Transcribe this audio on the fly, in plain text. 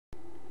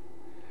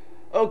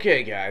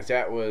Okay, guys,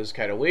 that was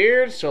kind of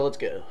weird, so let's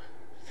go.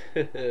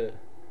 Is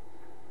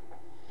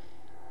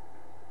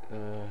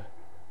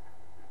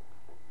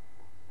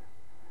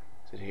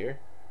it here?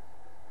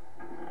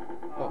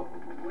 Oh.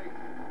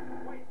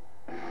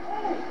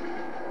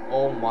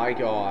 Oh my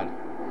god.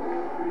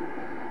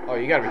 Oh,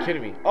 you gotta be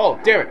kidding me. Oh,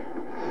 damn it.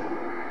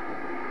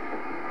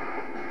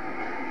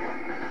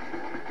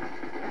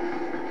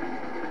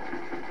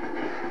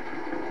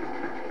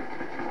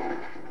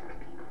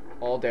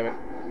 Oh, damn it.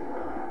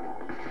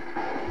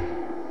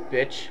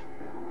 Bitch.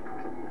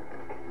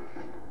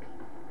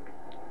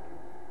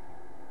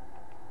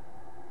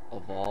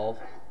 Evolve.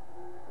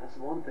 That's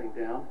one thing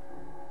down.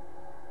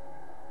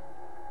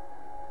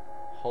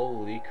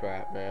 Holy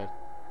crap, man.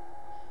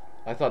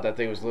 I thought that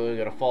thing was literally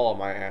gonna fall on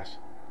my ass.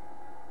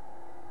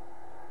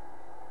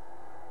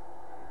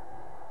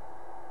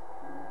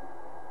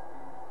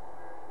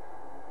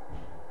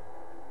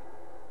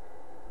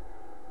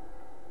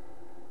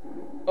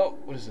 Oh,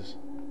 what is this?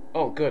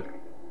 Oh, good.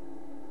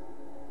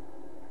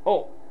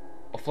 Oh,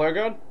 a flare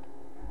gun?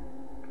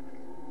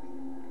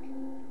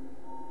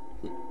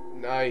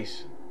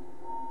 Nice.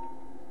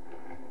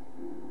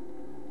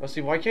 Let's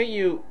see, why can't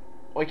you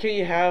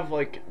have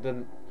like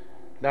the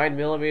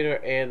 9mm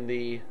and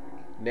the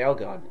nail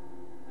gun?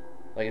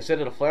 Like instead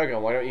of the flare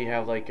gun, why don't you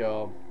have like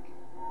oh,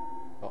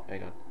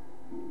 hang on.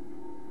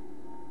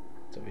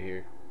 It's over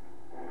here.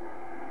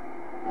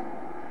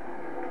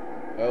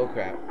 Oh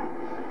crap.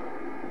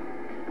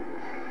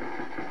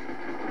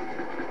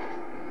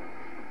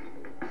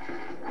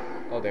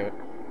 Oh damn it.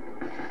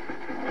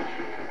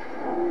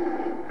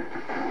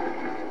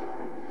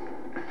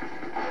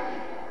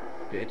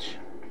 Bitch.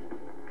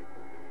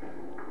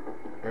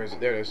 Where is it?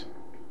 There it is.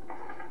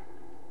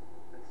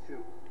 That's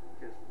two.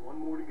 Just one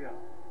more to go.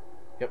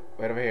 Yep,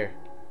 right over here.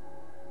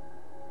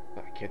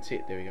 Oh, I can't see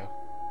it. There we go.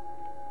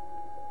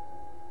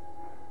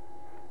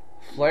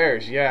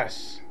 Flares,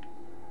 yes.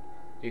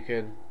 You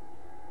can.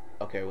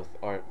 Okay, with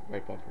our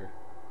right bumper.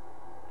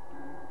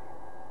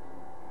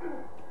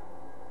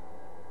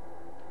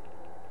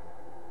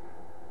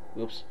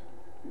 Whoops.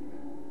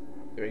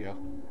 There we go.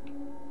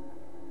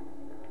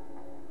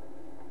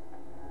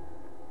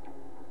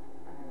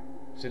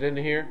 Is it in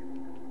here?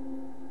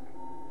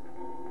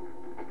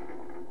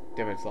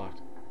 Damn it, it's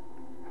locked.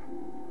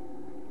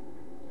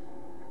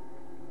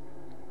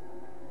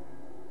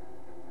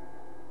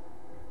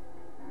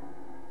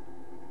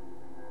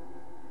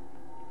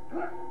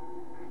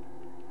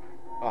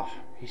 Oh,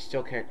 he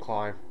still can't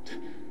climb.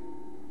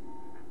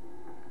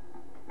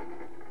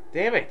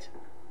 Damn it!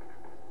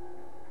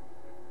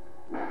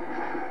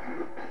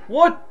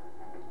 What?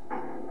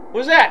 What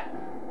was that?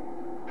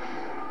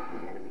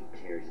 The enemy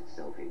tears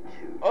itself in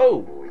two to Oh!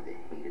 avoid the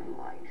hated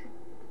light.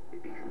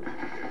 It becomes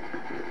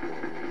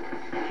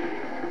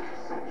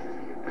such as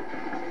the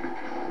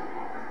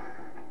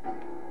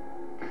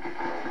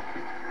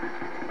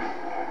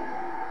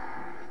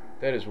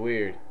That is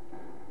weird.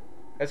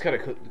 That's kind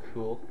of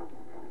cool.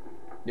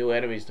 New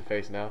enemies to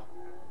face now.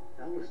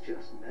 That was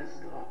just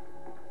messed up.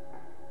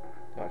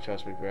 Oh,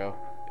 trust me, bro.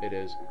 It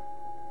is.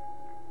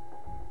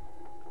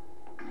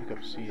 Pick up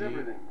That's CD.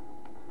 everything.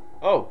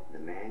 Oh! The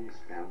man has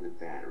found the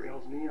battery.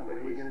 Tells me I'm but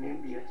really it is gonna need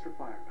empty. the extra It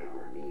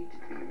firepower. will need to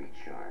be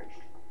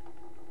recharged.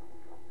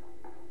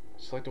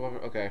 Select the weapon.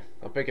 Okay,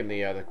 I'm picking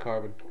the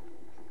carbon.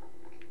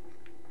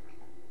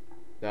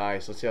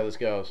 Nice. Let's see how this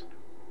goes.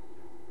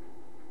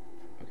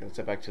 Okay, let's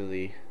head back to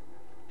the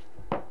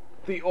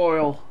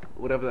oil,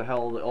 whatever the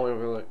hell, the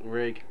oil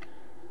rig.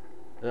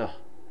 Ugh.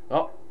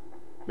 Oh,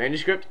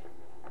 manuscript.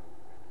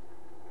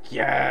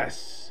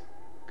 Yes.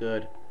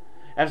 Good.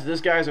 After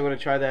this, guys, I'm gonna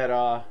try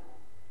that.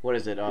 What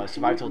is it?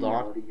 Survive Till Dawn.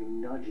 Reality, you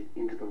nudge it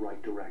into the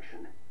right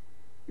direction.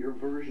 Your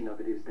version of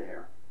it is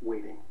there,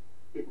 waiting.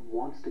 It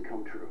wants to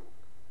come true.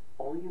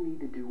 All you need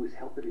to do is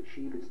help it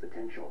achieve its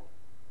potential.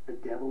 The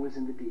devil is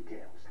in the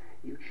details.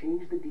 You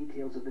change the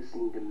details of the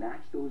scene to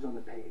match those on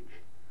the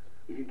page.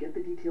 If you get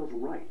the details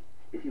right,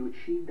 if you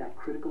achieve that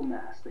critical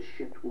mass, the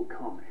shift will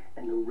come,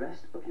 and the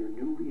rest of your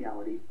new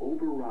reality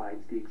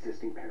overrides the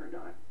existing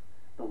paradigm.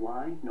 The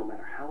lie, no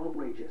matter how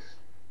outrageous,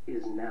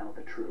 is now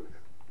the truth.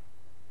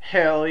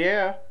 Hell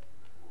yeah.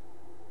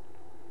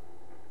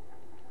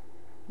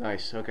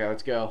 Nice. Okay,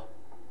 let's go.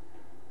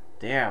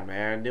 Damn,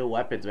 man. New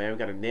weapons, man. We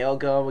got a nail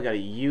gun. We got a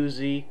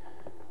Uzi.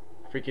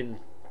 Freaking.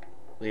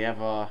 We have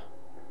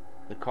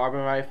the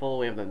carbon rifle.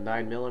 We have the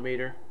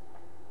 9mm.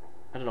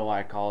 I don't know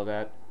why I call it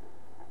that.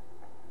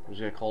 I'm just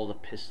gonna call it a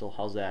pistol.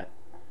 How's that?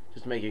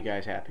 Just to make you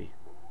guys happy.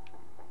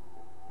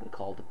 I'm gonna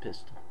call it a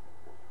pistol.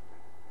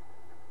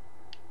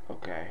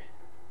 Okay.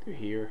 Through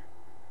here.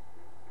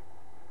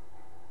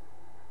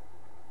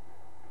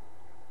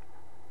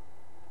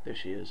 There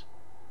she is.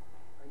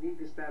 I need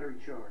this battery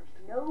charged.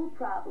 No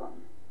problem.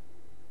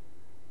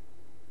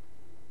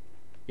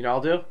 You know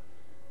what I'll do?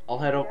 I'll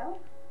head over. Go.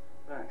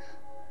 Thanks.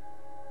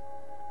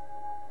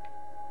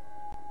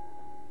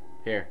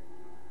 Here.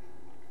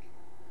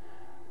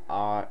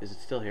 Is it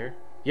still here?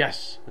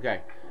 Yes.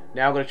 Okay.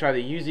 Now I'm gonna try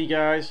the Uzi,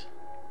 guys.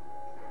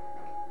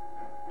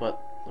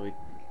 But let me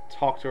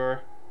talk to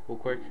her real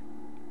quick.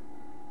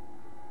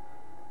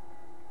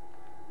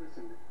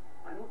 Listen,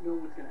 I don't know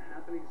what's gonna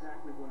happen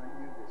exactly when I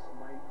do this.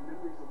 My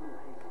memory's a little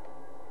hazy.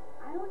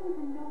 I don't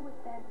even know what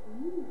that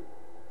means.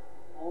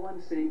 All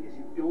I'm saying is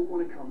you don't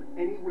want to come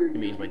anywhere near It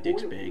means my the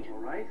dick's oil big.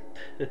 field, all right?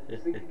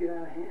 This thing could get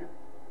out of hand.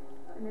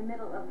 In the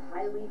middle of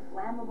highly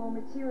flammable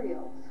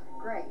materials.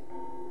 Great.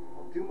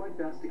 I'll do my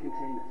best to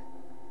contain it.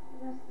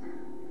 Just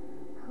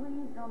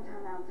please don't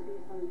turn out to be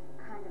some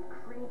kind of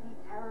crazy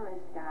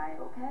terrorist guy,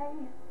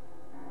 okay?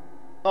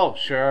 Oh,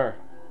 sure.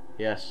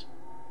 Yes.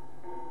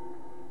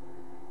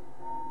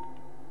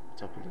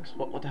 Let's open this.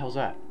 What the hell's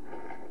that?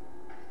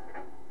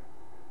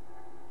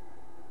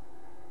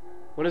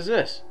 What is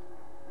this?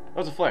 Oh,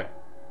 it's a flare.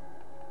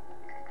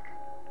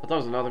 I thought it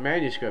was another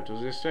manuscript. I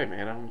was gonna say,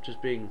 man, I'm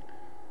just being...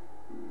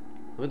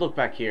 Let me look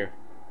back here.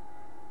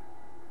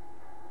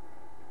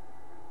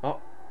 Oh,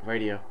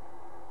 radio.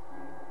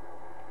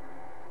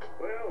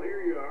 Well,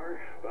 here you are,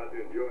 about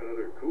to enjoy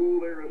another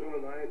cool Arizona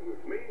night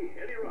with me,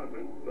 Eddie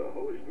Rodman, the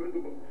host with the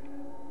most.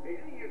 Hey,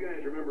 any of you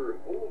guys remember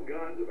Old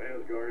Gods of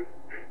Asgard?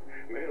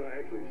 Man, I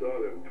actually saw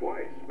them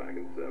twice back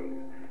in the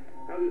 70s.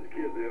 I was just a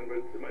kid then,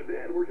 but my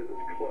dad worked at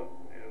this club,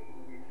 and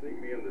he'd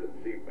sneak me in to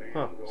see bands.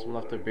 Huh, some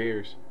left their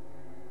beers.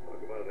 Talk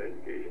about an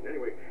education.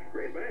 Anyway,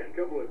 great band,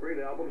 couple of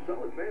great albums,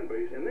 solid fan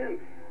base, and then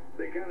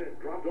they kind of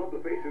dropped off the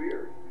face of the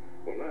earth.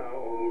 Well, now,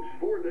 almost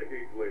 4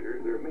 decades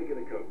later, they're making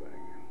a comeback.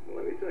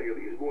 Well, let me tell you,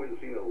 these boys have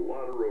seen a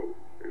lot of road.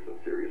 They're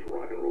some serious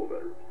rock and roll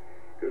veterans,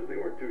 because they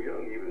weren't too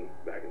young even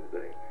back in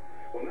the day.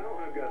 Well, now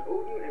I've got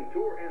Odin and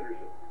Tor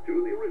Anderson, 2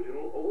 of the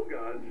original Old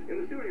Gods,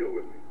 in the studio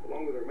with me,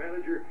 along with their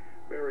manager,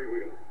 Barry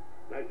Wheeler.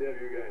 Nice to have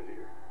you guys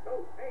here.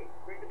 Oh, hey,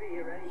 great to be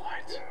here, Eddie.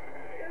 What?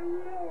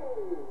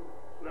 Hello.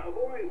 Now,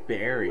 boys,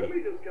 Barry. let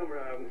me just come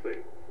right out and say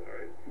this, all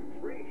right?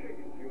 Spring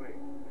chickens, you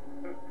ain't.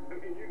 I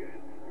mean, you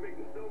guys, you make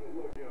the stones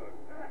look young.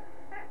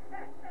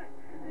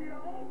 You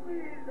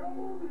always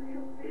old as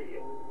you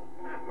feel.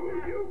 Who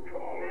you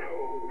calling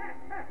old?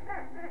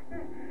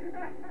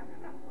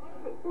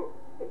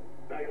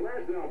 Now, your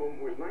last album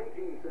was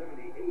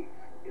 1978,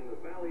 In the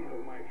Valley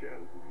of My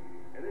Shadow.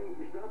 And then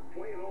you stopped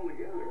playing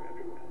altogether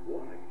after that.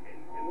 Why?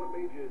 And what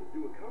made you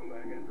do a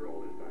comeback after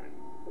all this time?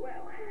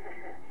 Well,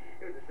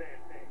 it was a sad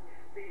thing.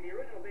 See, the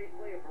original bass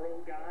player for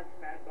Old Gods,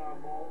 Fat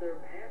Bob Balder,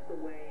 passed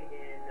away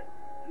in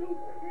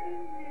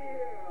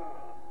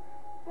leukemia.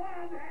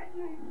 Bob had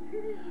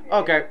leukemia.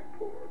 Okay.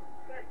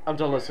 I'm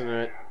done listening to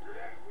it. After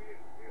that, we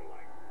didn't feel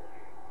like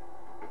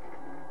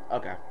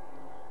playing. Okay.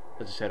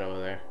 Let's just head over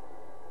there.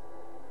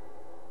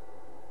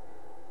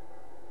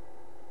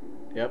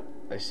 Yep,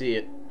 I see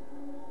it.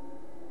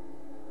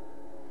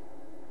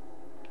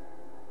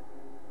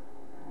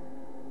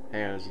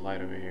 Hang on, there's a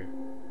light over here.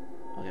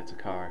 Oh, that's a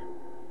car.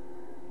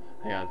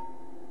 Hang on.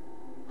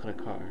 What kind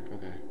of car?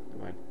 Okay,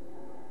 never mind.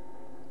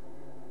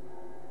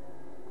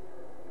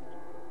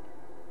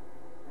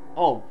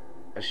 Oh,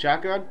 a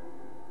shotgun?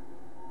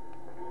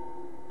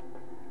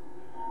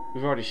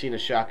 We've already seen a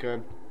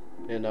shotgun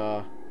in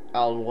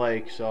Alan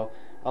Wake, so